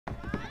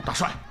大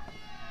帅，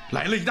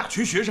来了一大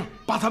群学生，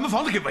把咱们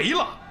房子给围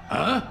了。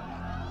啊！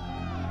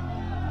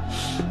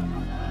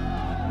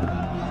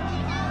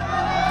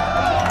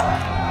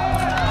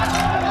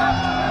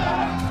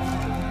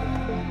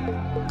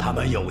他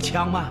们有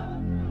枪吗？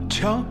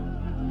枪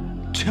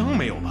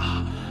没有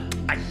吧？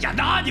哎呀，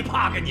那你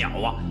怕个鸟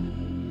啊！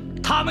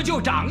他们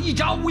就长一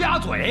张乌鸦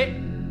嘴，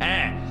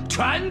哎，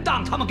全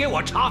当他们给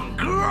我唱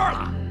歌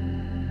了。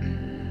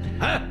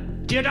哎，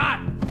接着按，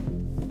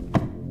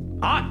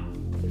按。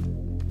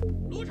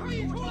卢成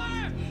义出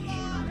来！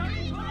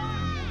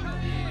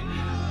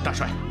大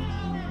帅，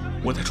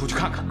我再出去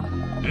看看。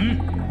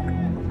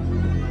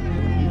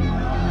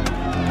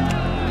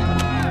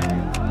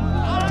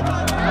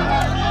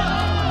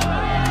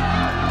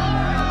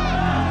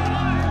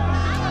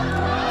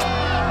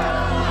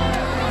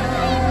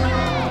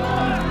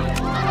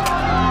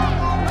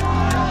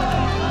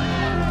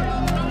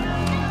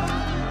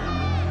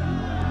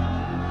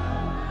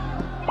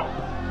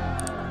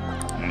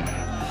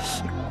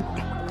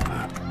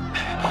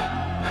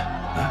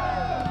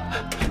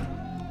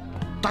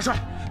大帅，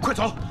快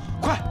走，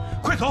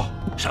快走！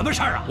什么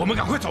事儿啊？我们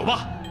赶快走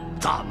吧。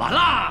怎么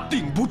了？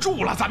顶不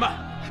住了，咱们。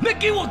那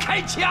给我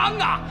开枪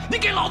啊！你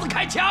给老子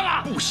开枪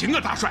啊！不行啊，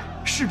大帅，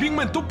士兵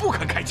们都不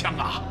肯开枪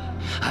啊。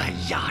哎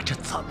呀，这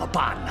怎么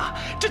办呢？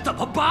这怎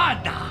么办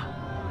呢？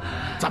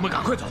咱们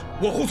赶快走，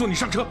我护送你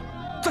上车。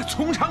再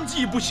从长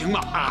计议不行吗？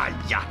哎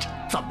呀，这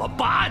怎么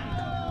办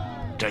呢？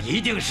这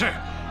一定是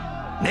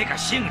那个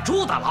姓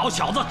朱的老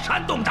小子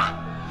煽动的，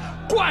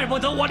怪不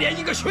得我连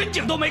一个巡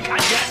警都没看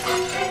见。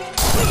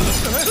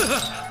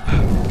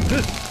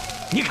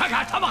你看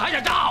看，他们还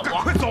想炸我！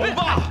赶快走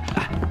吧！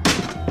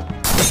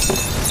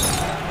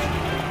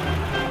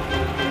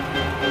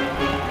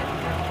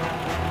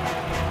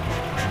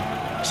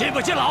信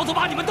不信老子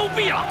把你们都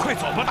毙了？快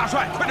走吧，大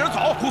帅，快点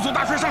走，护送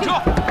大帅上车。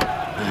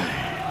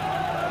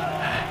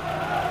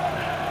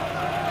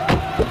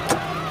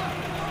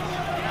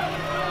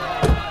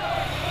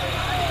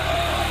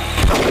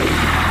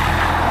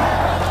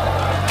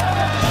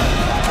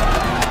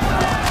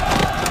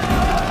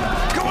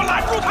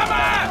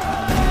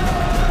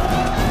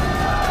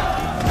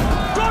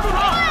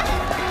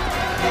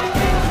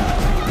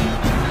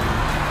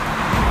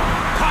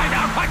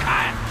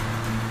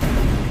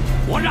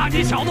让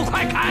你小子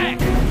快开！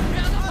他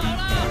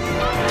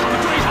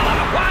们追上来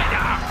了，快点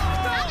儿！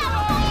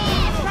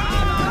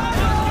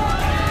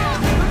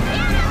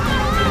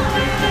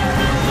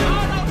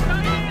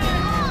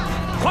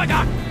快点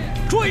儿！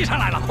追上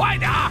来了，快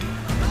点儿！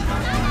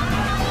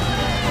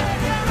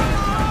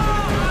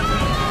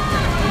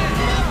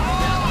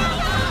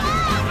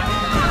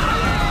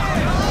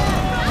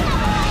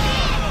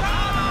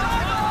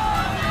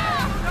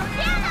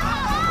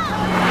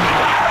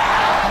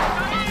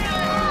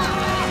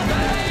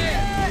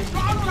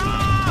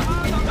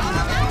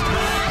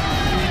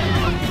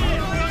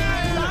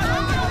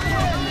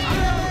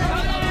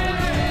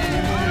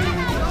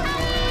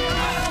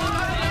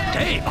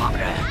这帮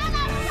人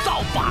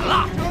造反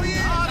了！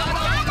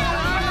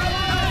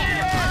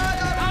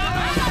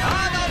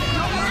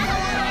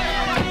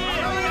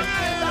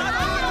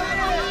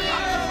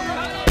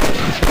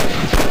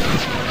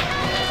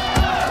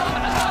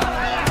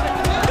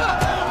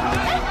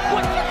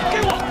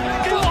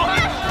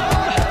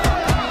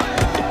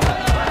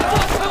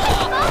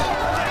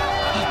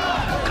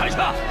开车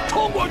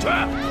冲过去！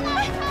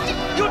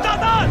有炸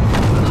弹！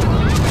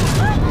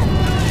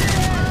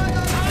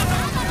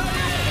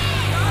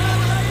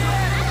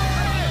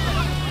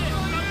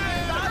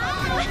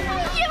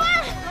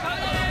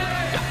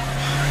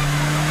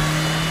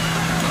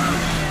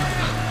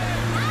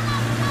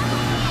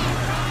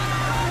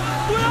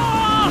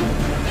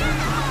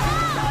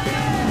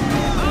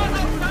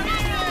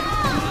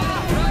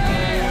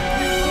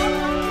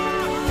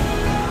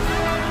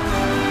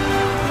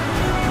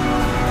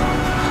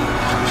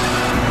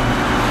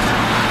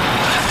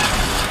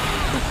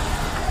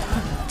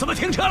怎么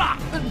停车了？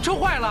车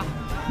坏了。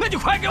那就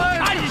快给我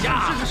看一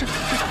下。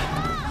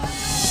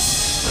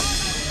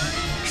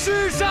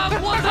是杀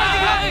我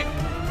贼！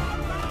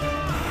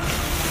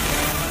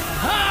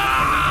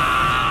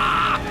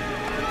啊！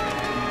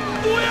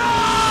不要！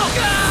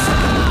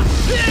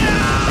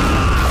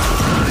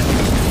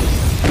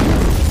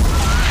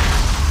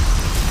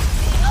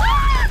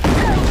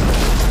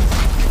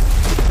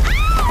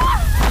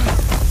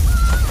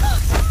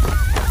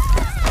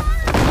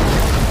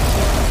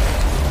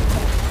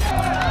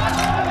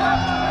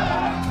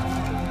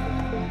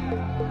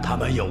他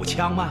们有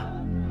枪吗？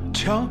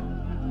枪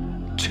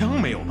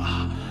没有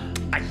吧？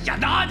哎呀，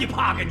那你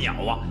怕个鸟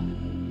啊！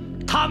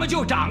他们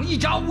就长一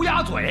张乌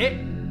鸦嘴，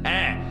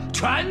哎，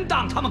全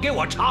当他们给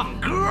我唱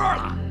歌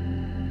了。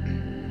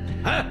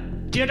哎，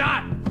接着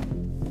按，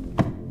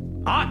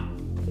按。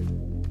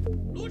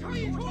卢成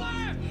义出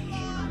来！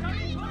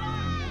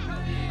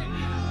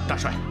大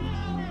帅，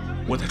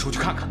我再出去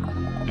看看。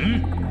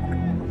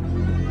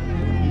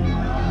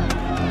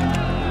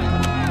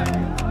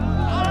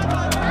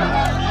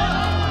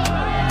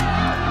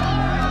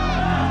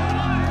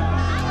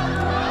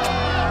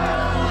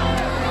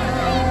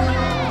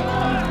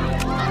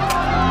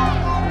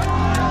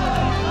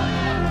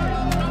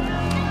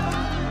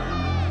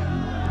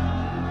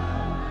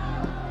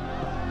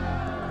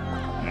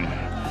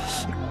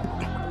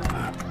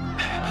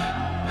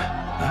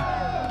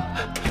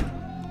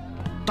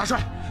大帅，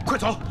快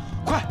走，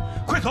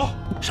快走！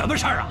什么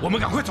事儿啊？我们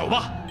赶快走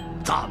吧。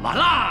怎么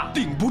了？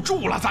顶不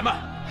住了，咱们。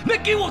那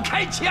给我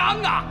开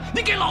枪啊！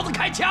你给老子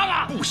开枪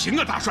啊！不行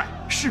啊，大帅，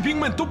士兵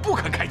们都不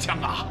肯开枪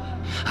啊！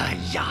哎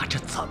呀，这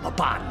怎么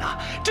办呢？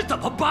这怎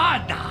么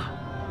办呢？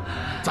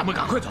咱们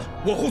赶快走，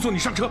我护送你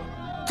上车，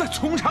再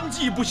从长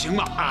计议不行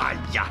吗？哎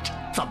呀，这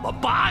怎么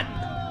办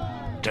呢？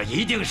这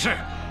一定是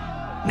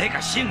那个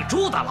姓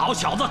朱的老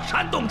小子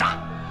煽动的，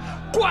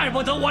怪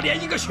不得我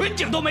连一个巡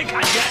警都没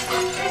看见。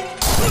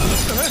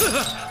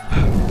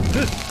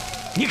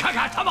你看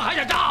看，他们还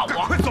想炸我！赶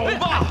快走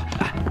吧！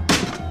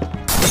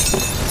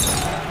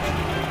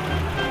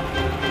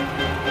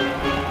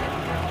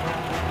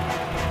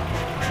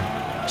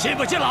信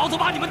不信老子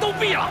把你们都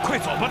毙了？快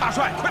走吧，大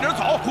帅，快点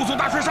走，护送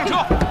大帅上车。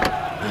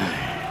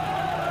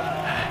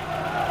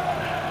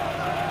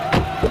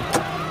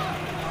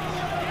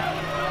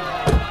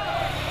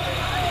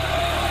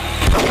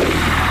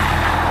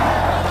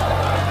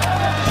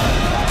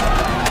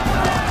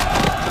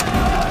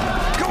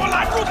给我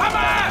拦住他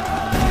们！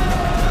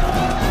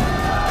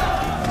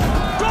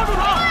抓住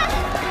他！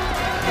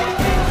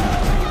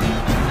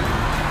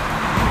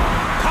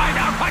快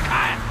点，快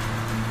开！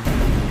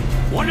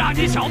我让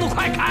你小子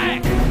快开！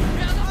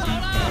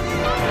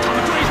他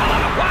们追上来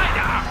了，快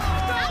点！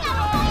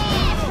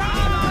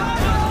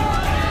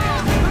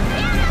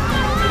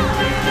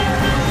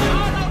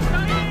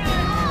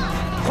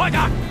快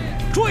点，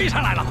追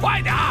上来了，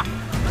快点！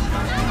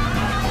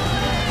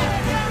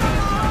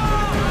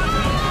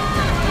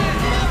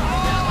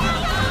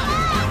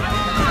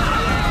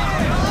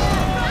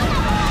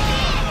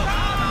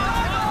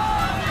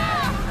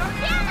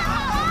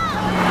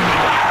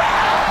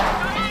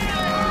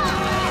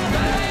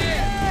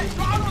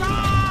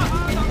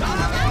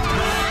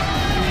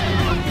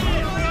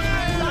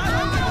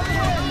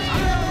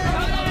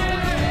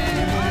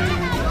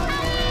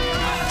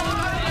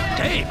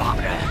这帮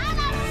人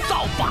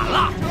造反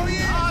了！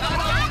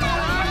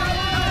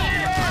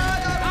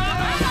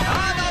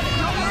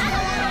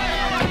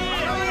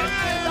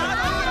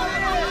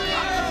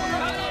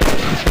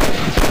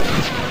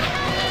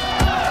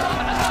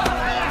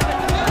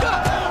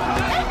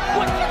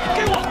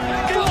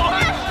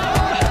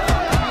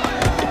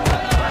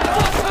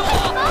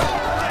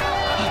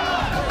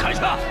开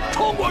车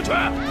冲过去！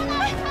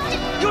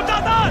有炸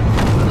弹！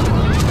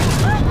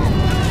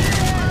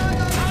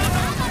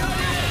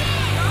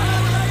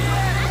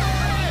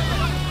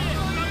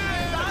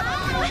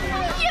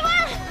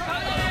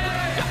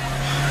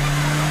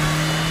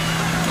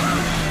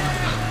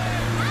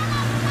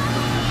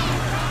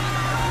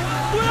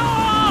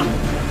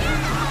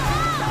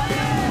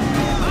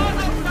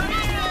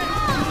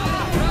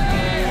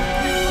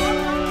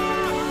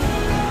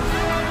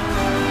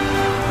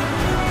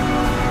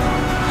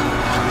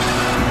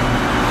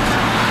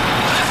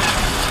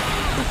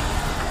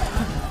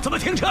怎么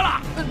停车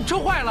了？车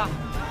坏了。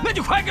那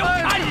就快给我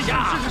看一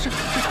下！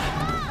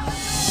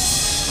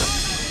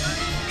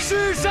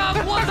是杀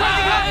国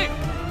贼！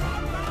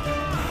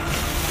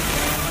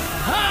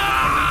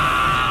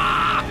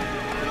啊！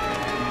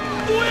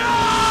不要！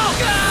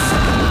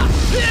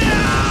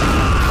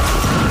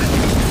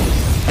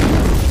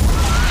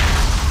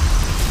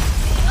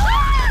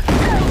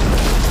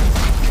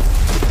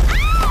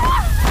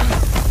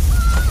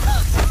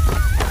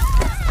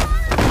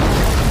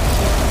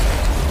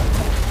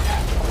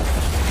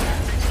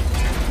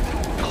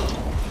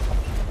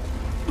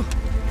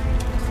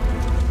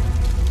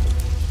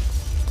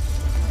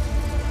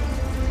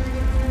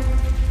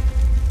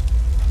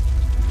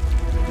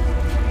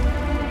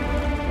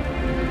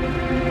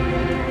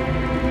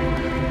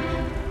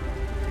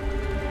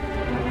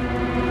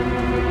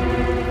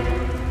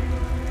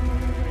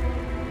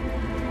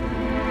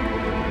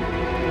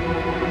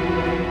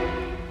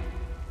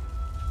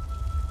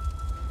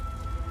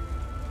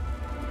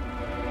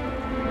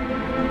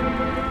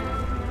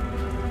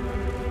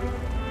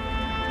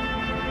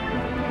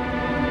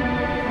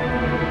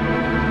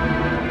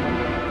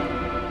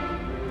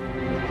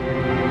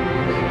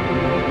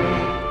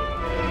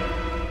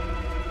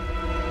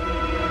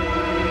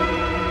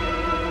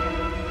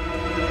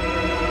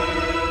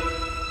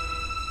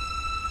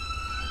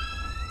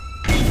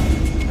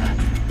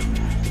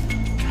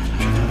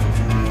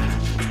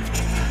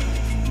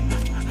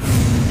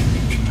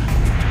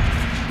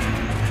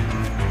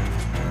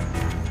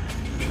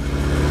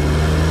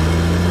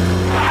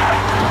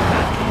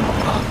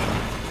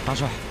大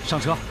帅，上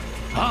车！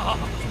好。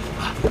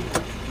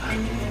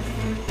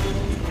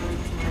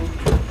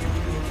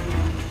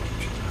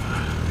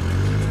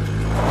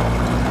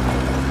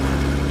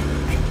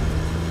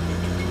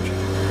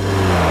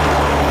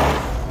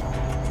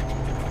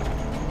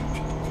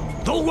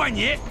都怪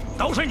你，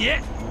都是你，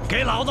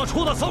给老子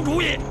出的馊主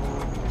意！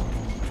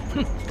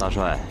哼，大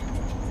帅，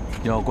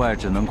要怪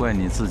只能怪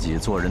你自己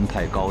做人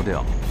太高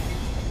调，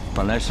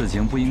本来事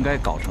情不应该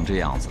搞成这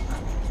样子的，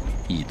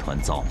一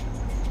团糟。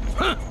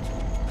哼！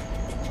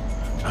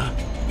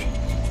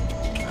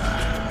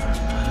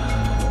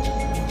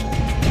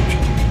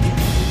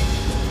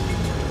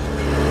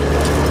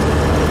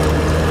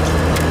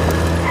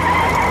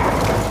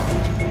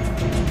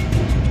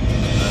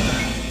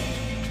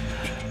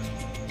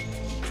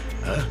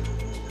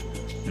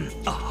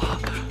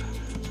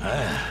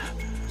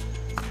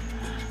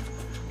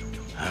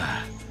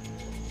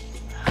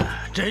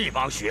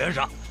帮学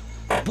生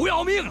不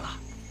要命了，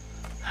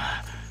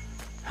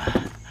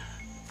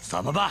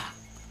怎么办？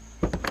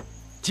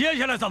接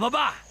下来怎么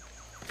办？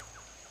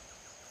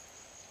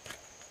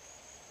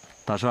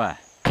大帅，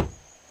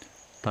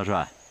大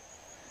帅，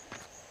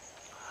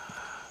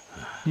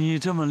你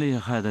这么厉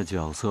害的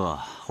角色，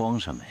慌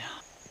什么呀？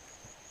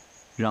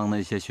让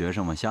那些学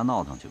生们瞎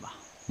闹腾去吧，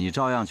你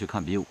照样去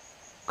看比武，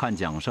看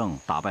蒋盛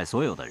打败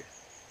所有的人。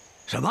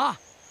什么？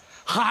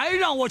还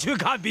让我去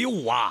看比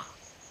武啊？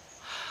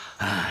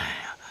哎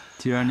呀，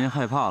既然您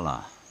害怕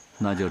了，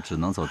那就只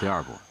能走第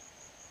二步，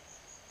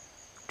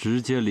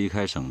直接离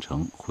开省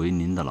城，回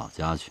您的老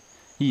家去，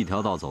一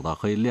条道走到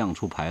黑，亮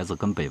出牌子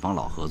跟北方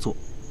佬合作。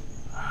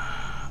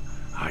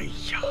哎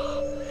呀，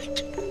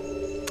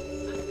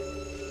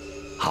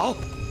好，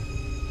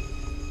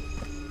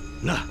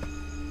那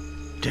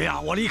这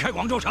样我离开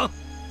广州城，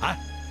哎，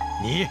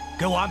你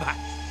给我安排。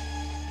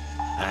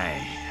哎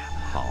呀，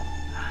好。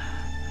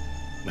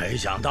没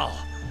想到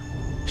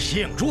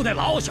姓朱那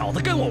老小子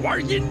跟我玩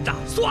阴诈，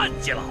算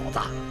计老子，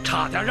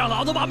差点让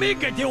老子把命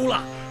给丢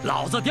了。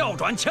老子调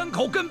转枪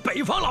口跟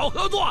北方佬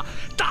合作，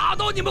打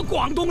到你们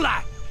广东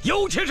来，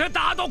尤其是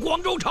打到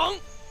广州城，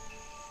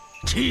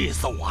气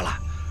死我了！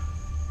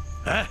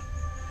哎，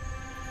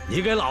你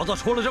给老子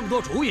出了这么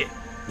多主意，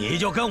你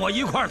就跟我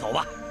一块儿走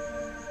吧。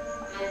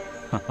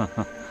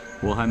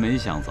我还没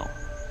想走。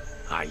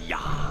哎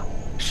呀，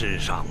世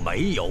上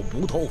没有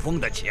不透风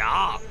的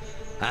墙。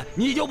哎，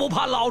你就不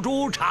怕老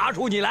朱查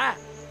出你来？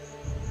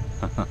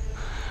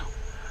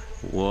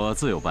我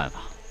自有办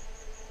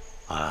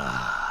法。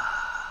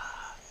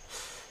啊！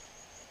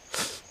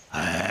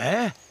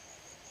哎，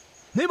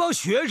那帮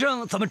学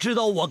生怎么知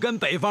道我跟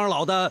北方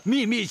佬的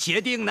秘密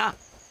协定呢？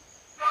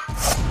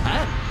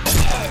哎，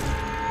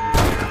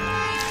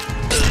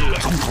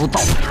从头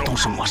到尾都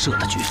是我设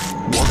的局，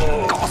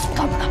我告诉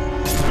他们的，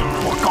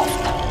我告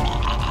诉他们。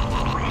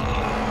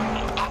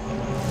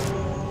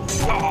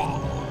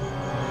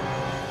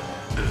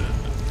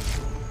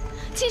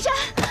青山，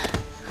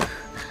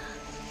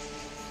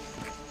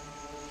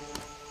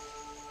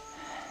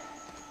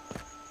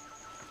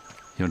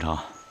永成，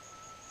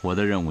我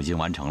的任务已经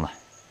完成了。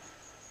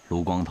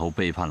卢光头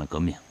背叛了革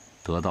命，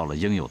得到了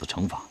应有的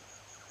惩罚。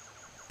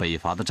北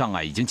伐的障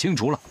碍已经清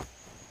除了。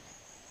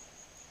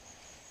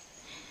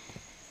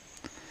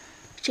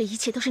这一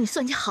切都是你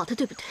算计好的，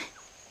对不对？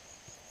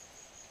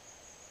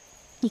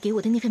你给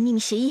我的那份秘密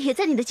协议也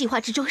在你的计划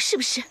之中，是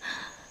不是？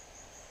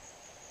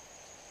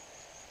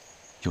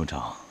永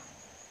成。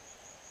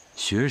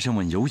学生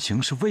们游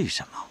行是为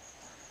什么？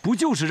不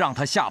就是让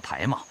他下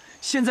台吗？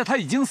现在他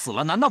已经死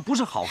了，难道不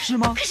是好事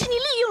吗？可是你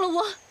利用了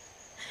我，你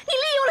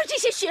利用了这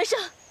些学生，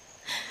你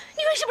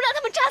为什么让他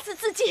们炸死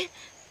自己？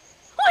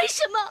为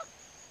什么？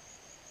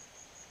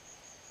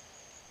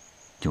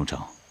永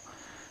成，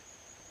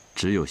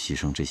只有牺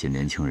牲这些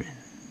年轻人，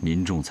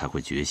民众才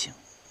会觉醒。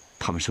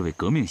他们是为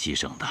革命牺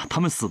牲的，他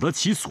们死得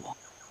其所。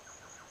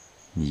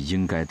你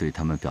应该对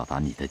他们表达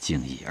你的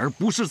敬意，而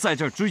不是在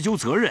这儿追究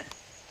责任。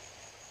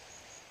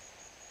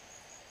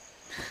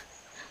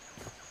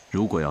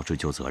如果要追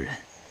究责任，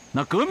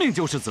那革命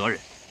就是责任。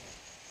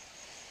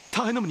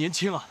他还那么年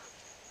轻啊！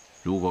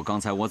如果刚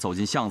才我走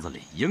进巷子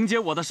里，迎接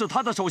我的是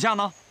他的手下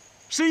呢？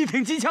是一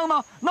挺机枪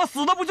呢？那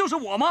死的不就是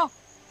我吗？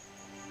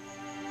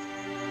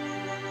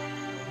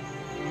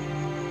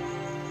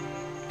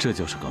这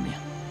就是革命。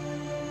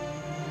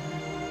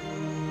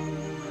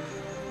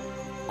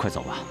快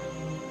走吧，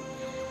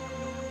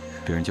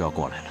别人就要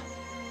过来了。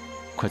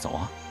快走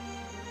啊！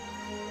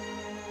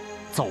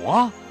走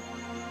啊！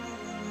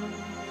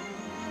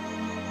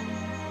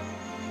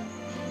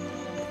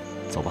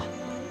走吧。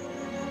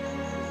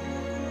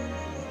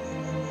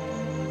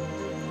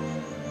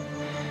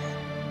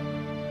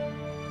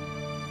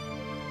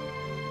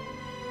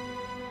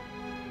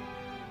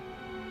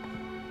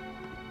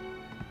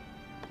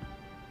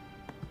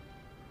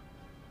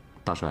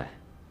大帅，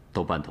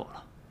都办妥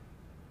了。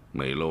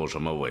没露什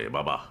么尾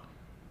巴吧？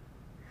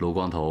卢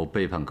光头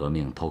背叛革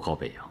命，投靠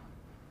北洋，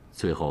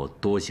最后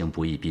多行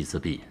不义必自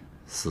毙，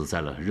死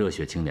在了热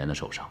血青年的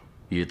手上，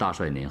与大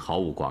帅您毫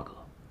无瓜葛。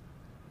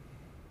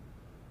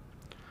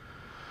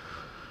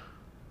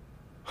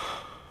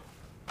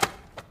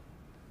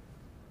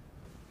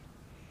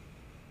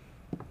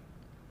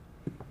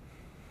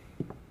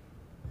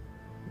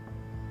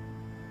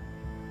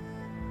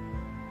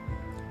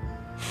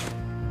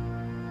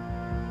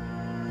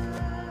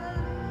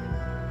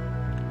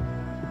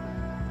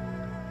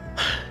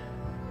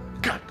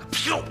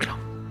漂亮，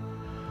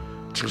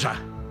青山，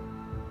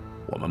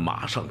我们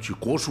马上去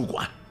国术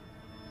馆，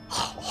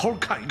好好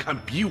看一看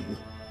比武。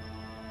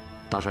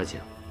大帅请。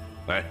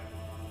来。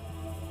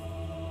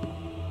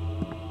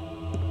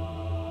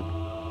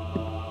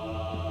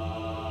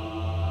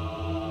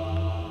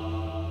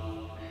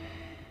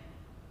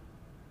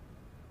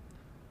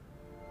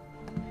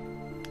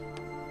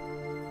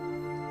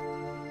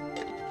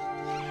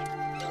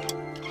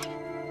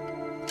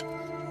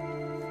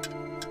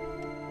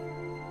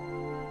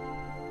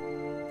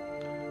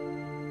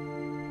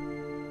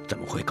怎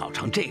么会搞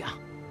成这样？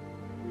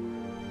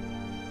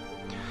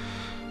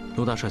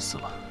卢大帅死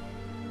了。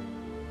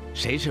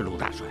谁是卢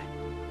大帅？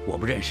我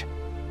不认识。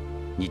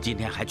你今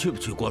天还去不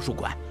去国术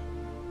馆？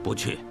不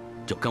去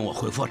就跟我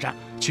回佛山。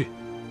去。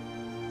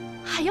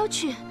还要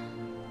去？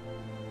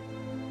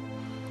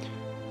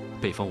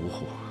北方无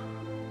虎，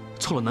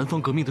挫了南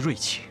方革命的锐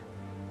气。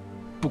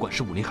不管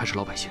是武林还是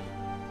老百姓，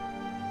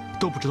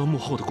都不知道幕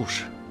后的故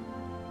事。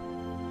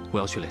我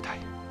要去擂台，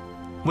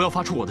我要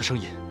发出我的声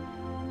音。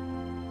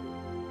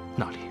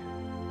那里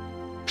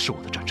是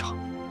我的战场。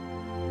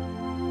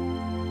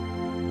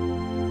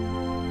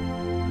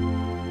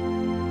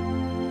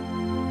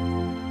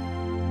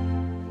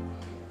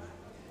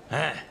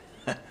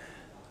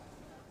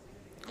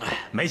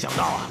没想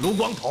到啊，卢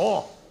光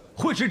头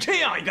会是这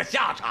样一个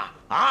下场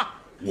啊！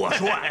我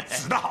说呀，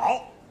死得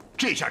好，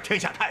这下天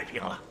下太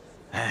平了。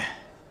哎，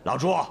老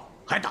朱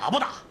还打不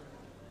打？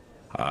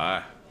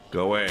哎，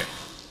各位，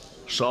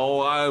稍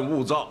安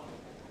勿躁，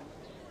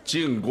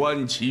静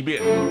观其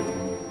变。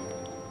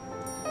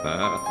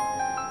啊，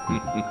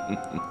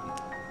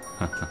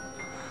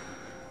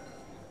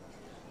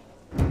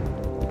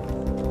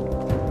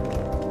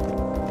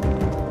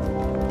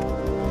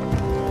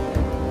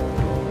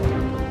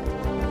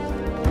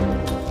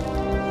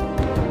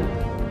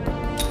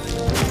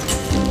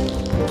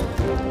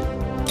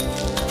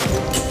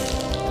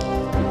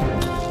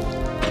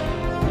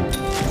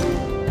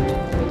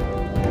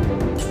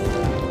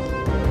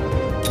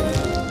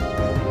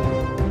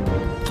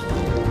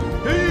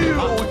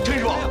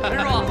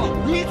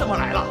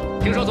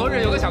听说昨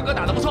日有个小哥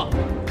打得不错，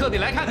特地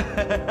来看看。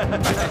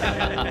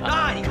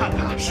那你看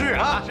看，是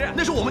啊，是，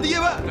那是我们的叶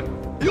问。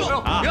哟，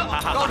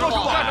高师傅，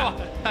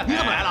你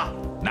怎么来了？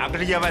哪个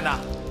是叶问呢？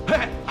嘿，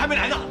还没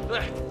来呢。对。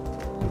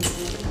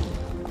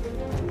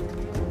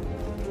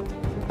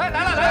哎，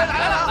来了，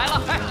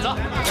哎，走。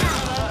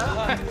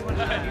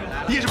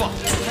叶师傅，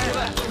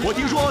我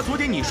听说昨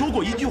天你说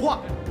过一句话，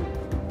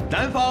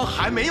南方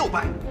还没有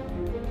败。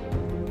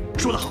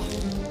说得好，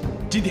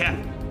今天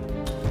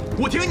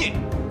我挺你。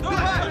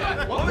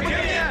我们挺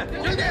你，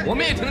我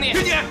们也挺你。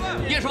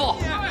叶师傅，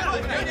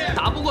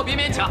打不过别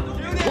勉强，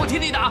我替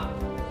你打。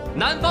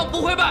南方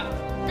不会败，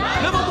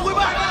南方不会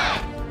败，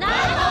南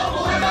方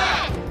不会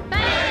败。北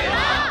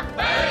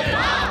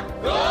伐，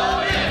革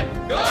命，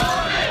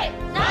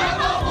南方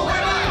不会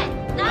败，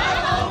南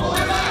方不会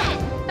败。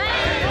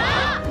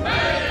北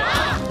伐，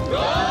革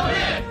命。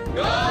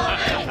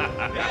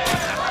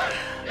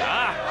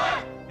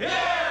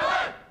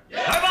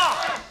来吧！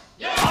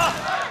啊！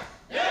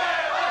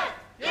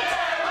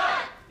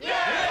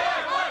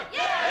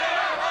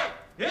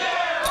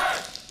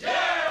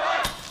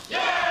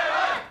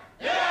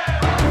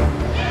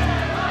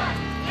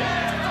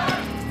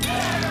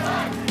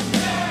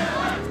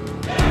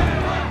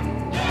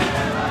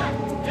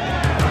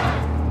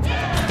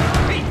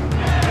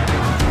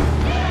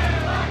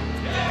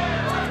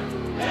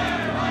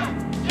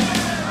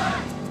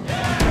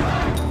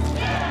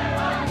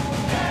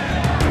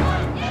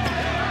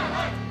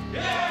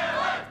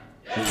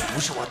不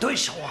是我对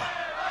手啊！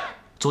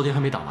昨天还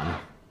没打完呢。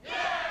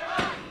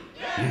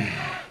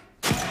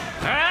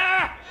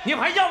哎，你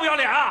们还要不要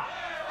脸啊？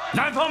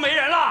南方没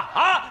人了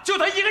啊，就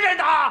他一个人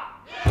打。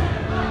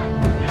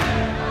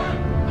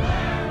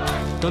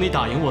等你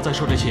打赢我再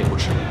说这些也不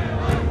迟。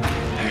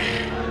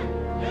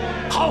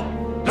好，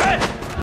来。